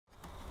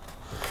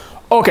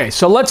Okay,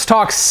 so let's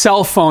talk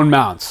cell phone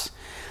mounts.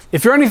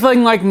 If you're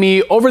anything like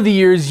me, over the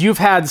years, you've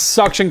had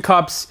suction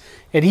cups,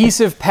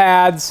 adhesive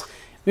pads,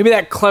 maybe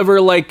that clever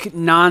like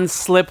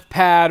non-slip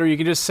pad, or you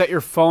can just set your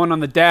phone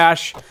on the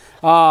dash.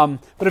 But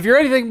if you're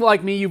anything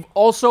like me, you've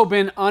also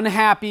been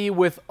unhappy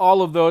with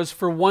all of those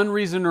for one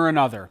reason or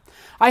another.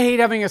 I hate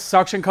having a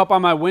suction cup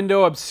on my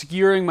window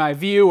obscuring my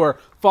view or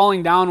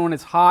falling down when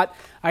it's hot.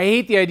 I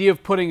hate the idea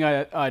of putting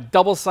a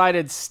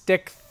double-sided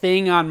stick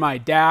thing on my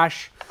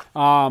dash.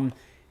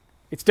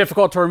 It's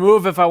difficult to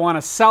remove if I want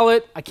to sell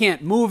it. I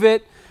can't move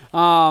it.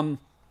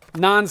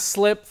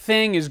 Non-slip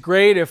thing is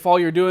great if all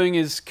you're doing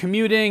is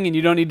commuting and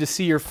you don't need to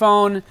see your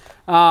phone.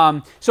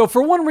 So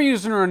for one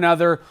reason or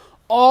another,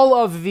 all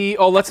of the,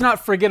 let's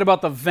not forget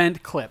about the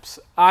vent clips.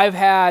 I've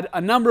had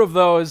a number of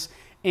those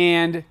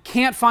and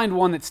can't find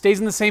one that stays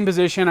in the same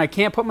position. I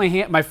can't put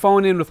my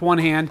phone in with one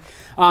hand.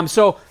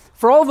 So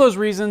for all of those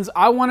reasons,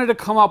 I wanted to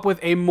come up with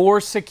a more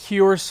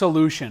secure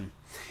solution.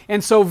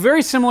 And so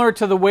very similar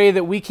to the way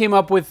that we came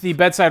up with the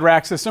bedside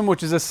rack system,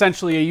 which is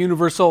essentially a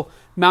universal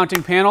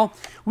mounting panel,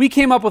 we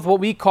came up with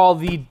what we call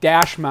the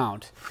dash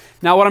mount.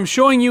 Now what I'm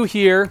showing you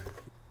here,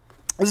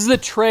 this is a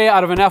tray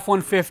out of an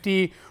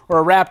F-150 or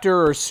a Raptor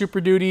or a Super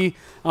Duty.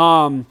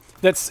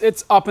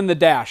 It's up in the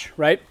dash,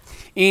 right?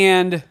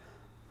 And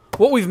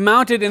what we've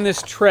mounted in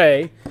this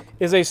tray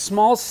is a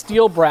small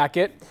steel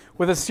bracket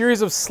with a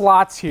series of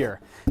slots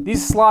here.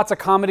 These slots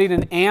accommodate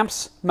an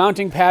amps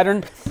mounting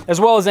pattern as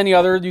well as any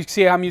other. You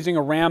see I'm using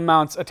a ram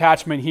mounts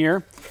attachment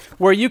here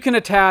where you can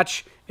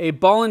attach a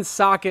ball and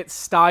socket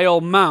style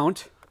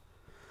mount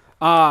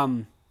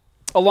along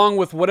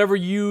with whatever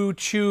you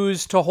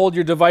choose to hold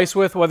your device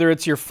with, whether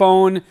it's your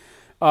phone,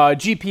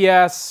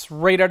 GPS,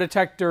 radar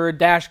detector,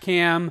 dash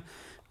cam,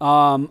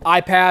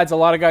 iPads. A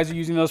lot of guys are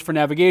using those for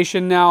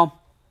navigation now.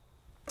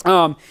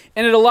 And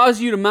it allows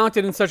you to mount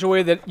it in such a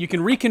way that you can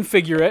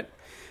reconfigure it,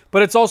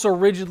 but it's also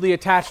rigidly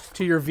attached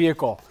to your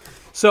vehicle.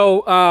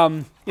 So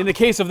in the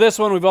case of this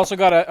one, we've also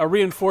got a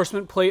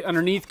reinforcement plate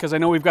underneath because I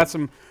know we've got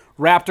some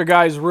Raptor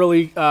guys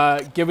really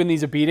giving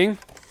these a beating.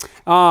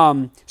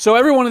 So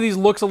every one of these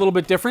looks a little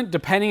bit different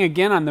depending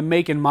again on the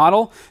make and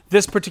model.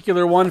 This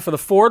particular one for the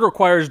Ford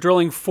requires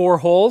drilling 4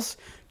 holes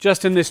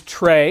just in this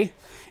tray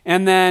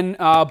and then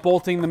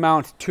bolting the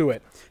mount to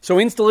it. So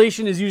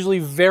installation is usually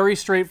very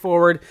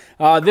straightforward.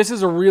 This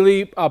is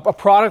a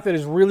product that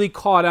has really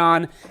caught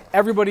on.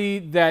 Everybody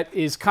that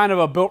is kind of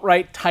a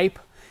BuiltRight type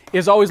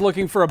is always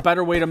looking for a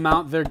better way to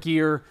mount their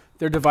gear,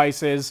 their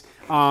devices,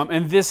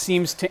 and this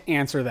seems to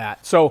answer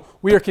that. So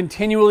we are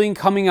continually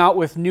coming out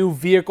with new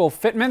vehicle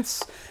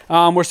fitments.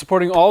 We're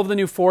supporting all of the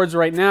new Fords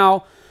right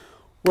now,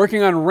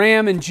 working on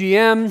Ram and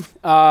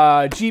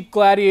GM, Jeep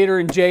Gladiator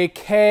and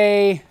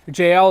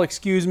JL,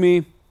 excuse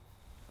me.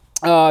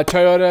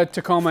 Toyota,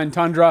 Tacoma, and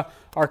Tundra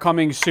are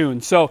coming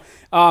soon. So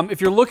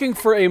if you're looking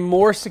for a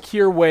more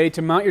secure way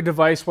to mount your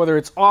device, whether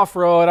it's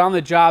off-road, on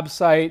the job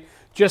site,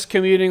 just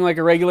commuting like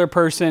a regular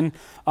person,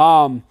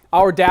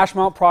 our dash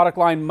mount product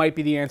line might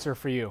be the answer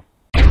for you.